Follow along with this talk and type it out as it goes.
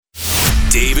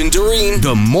Dave and Doreen,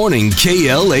 the Morning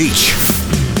KLH.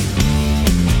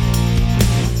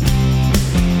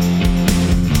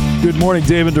 Good morning,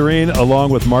 Dave and Doreen,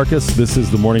 along with Marcus. This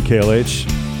is the Morning KLH.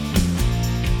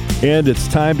 And it's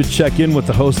time to check in with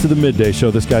the host of the Midday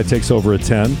Show. This guy takes over at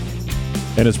 10.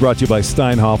 And it's brought to you by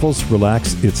Steinhoffels.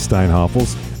 Relax, it's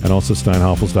Steinhoffels. And also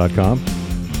steinhoffels.com.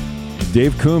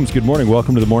 Dave Coombs, good morning.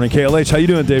 Welcome to the Morning KLH. How you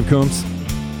doing, Dave Coombs?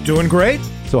 Doing great.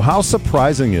 So how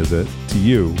surprising is it to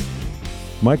you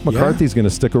Mike McCarthy's going to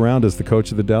stick around as the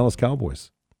coach of the Dallas Cowboys?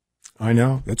 I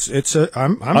know. I'm shocked.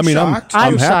 I'm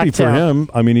happy shocked, for too. him.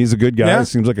 I mean, he's a good guy. Yeah.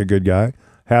 Seems like a good guy.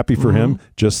 Happy for him.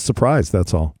 Just surprised,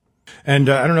 that's all. And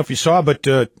I don't know if you saw, but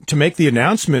to make the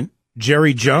announcement,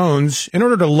 Jerry Jones, in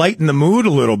order to lighten the mood a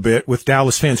little bit with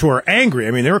Dallas fans who are angry,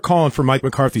 I mean, they were calling for Mike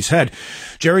McCarthy's head.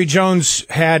 Jerry Jones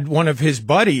had one of his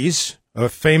buddies, a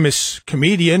famous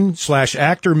comedian /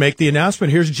 actor, make the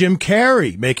announcement. Here's Jim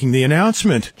Carrey making the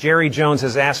announcement. Jerry Jones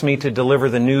has asked me to deliver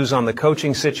the news on the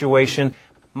coaching situation.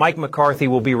 Mike McCarthy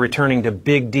will be returning to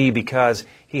Big D because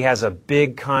he has a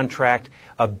big contract,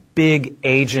 a big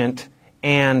agent,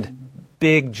 and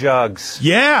big jugs.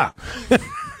 Yeah.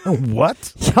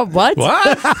 What? Yeah, what?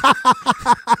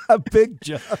 Big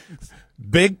jugs.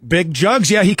 Big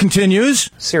jugs. Yeah, he continues.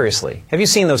 Seriously, have you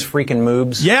seen those freaking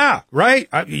moobs? Yeah, right.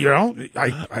 I agree.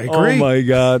 Oh, my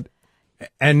God.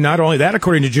 And not only that,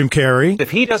 according to Jim Carrey. If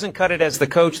he doesn't cut it as the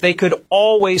coach, they could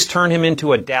always turn him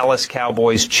into a Dallas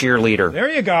Cowboys cheerleader. There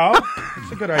you go.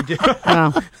 That's a good idea.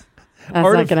 No, that's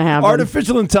not going to happen.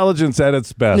 Artificial intelligence at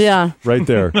its best. Yeah. Right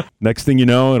there. Next thing you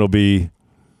know, it'll be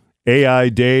AI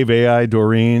Dave, AI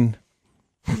Doreen.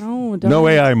 No, don't. No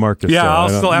AI Marcus. Yeah, though. I'll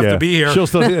still have to be here. He'll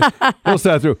still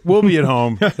have to. We'll be at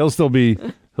home. He'll still be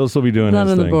doing Not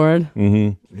his on thing. the board.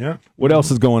 Mm-hmm. Yeah. What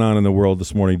else is going on in the world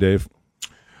this morning, Dave?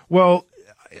 Well,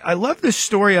 I love this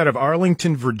story out of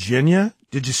Arlington, Virginia.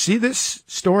 Did you see this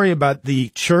story about the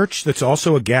church that's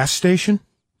also a gas station?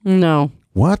 No.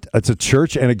 What? It's a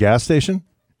church and a gas station?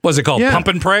 What's it called? Yeah. Pump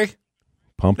and pray?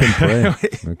 Pump and pray.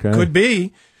 Okay. Could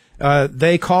be.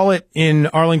 They call it in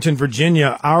Arlington,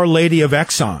 Virginia, Our Lady of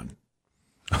Exxon.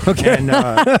 Okay.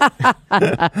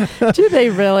 And, Do they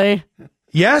really?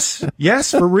 yes,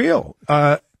 for real.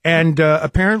 And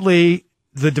apparently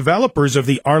the developers of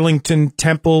the Arlington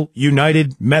Temple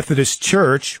United Methodist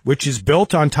Church, which is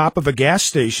built on top of a gas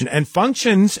station and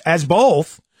functions as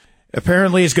both,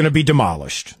 apparently is going to be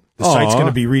demolished. The site's going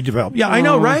to be redeveloped. Yeah, I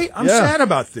know, right? I'm sad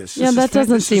about this. Yeah, that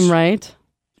doesn't seem right.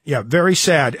 Yeah, very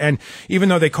sad. And even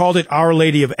though they called it Our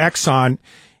Lady of Exxon,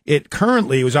 it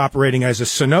currently was operating as a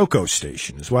Sunoco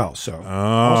station as well. So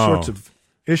all sorts of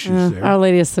issues there. Our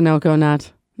Lady of Sunoco,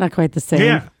 not quite the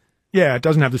same. Yeah, it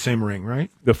doesn't have the same ring, right?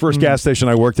 The first gas station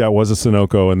I worked at was a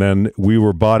Sunoco, and then we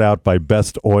were bought out by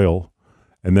Best Oil,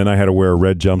 and then I had to wear a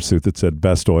red jumpsuit that said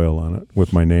Best Oil on it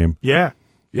with my name. Yeah,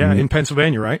 in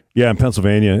Pennsylvania, right? Yeah, in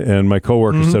Pennsylvania. And my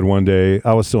coworker said one day,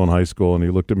 I was still in high school, and he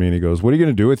looked at me and he goes, "What are you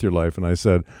going to do with your life?" And I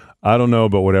said, "I don't know,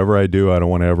 but whatever I do, I don't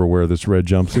want to ever wear this red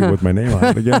jumpsuit with my name on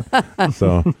it again."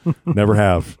 So, never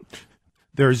have.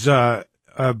 There's a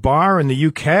bar in the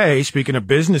UK, speaking of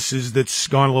businesses, that's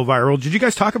gone a little viral. Did you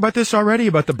guys talk about this already,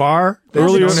 about the bar?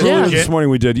 Earlier Yeah. this morning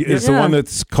we did. It's the one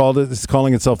that's it's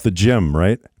calling itself the Gym,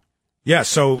 right? Yeah,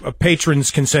 so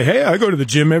patrons can say, hey, I go to the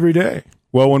gym every day.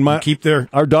 Well, when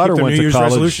Our daughter went New to Year's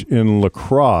college resolution. in La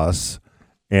Crosse,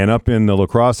 and up in the La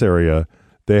Crosse area,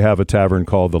 they have a tavern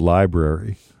called the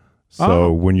Library.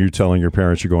 So when you're telling your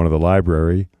parents you're going to the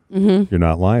library, you're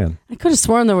not lying. I could have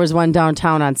sworn there was one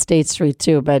downtown on State Street,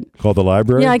 too, but Called the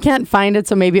Library? yeah, I can't find it,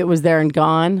 so maybe it was there and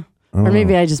gone. Or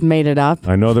maybe I just made it up.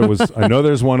 I know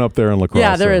there's one up there in La Crosse.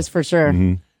 Yeah, there is for sure.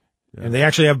 And they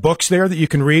actually have books there that you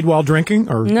can read while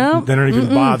drinking, or No. they don't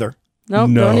even bother.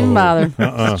 Nope, No. don't even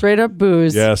bother. Straight up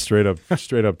booze. Yeah, straight up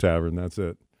tavern. That's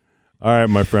it. All right,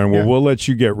 my friend. Well, we'll let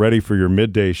you get ready for your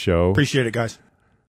midday show. Appreciate it, guys.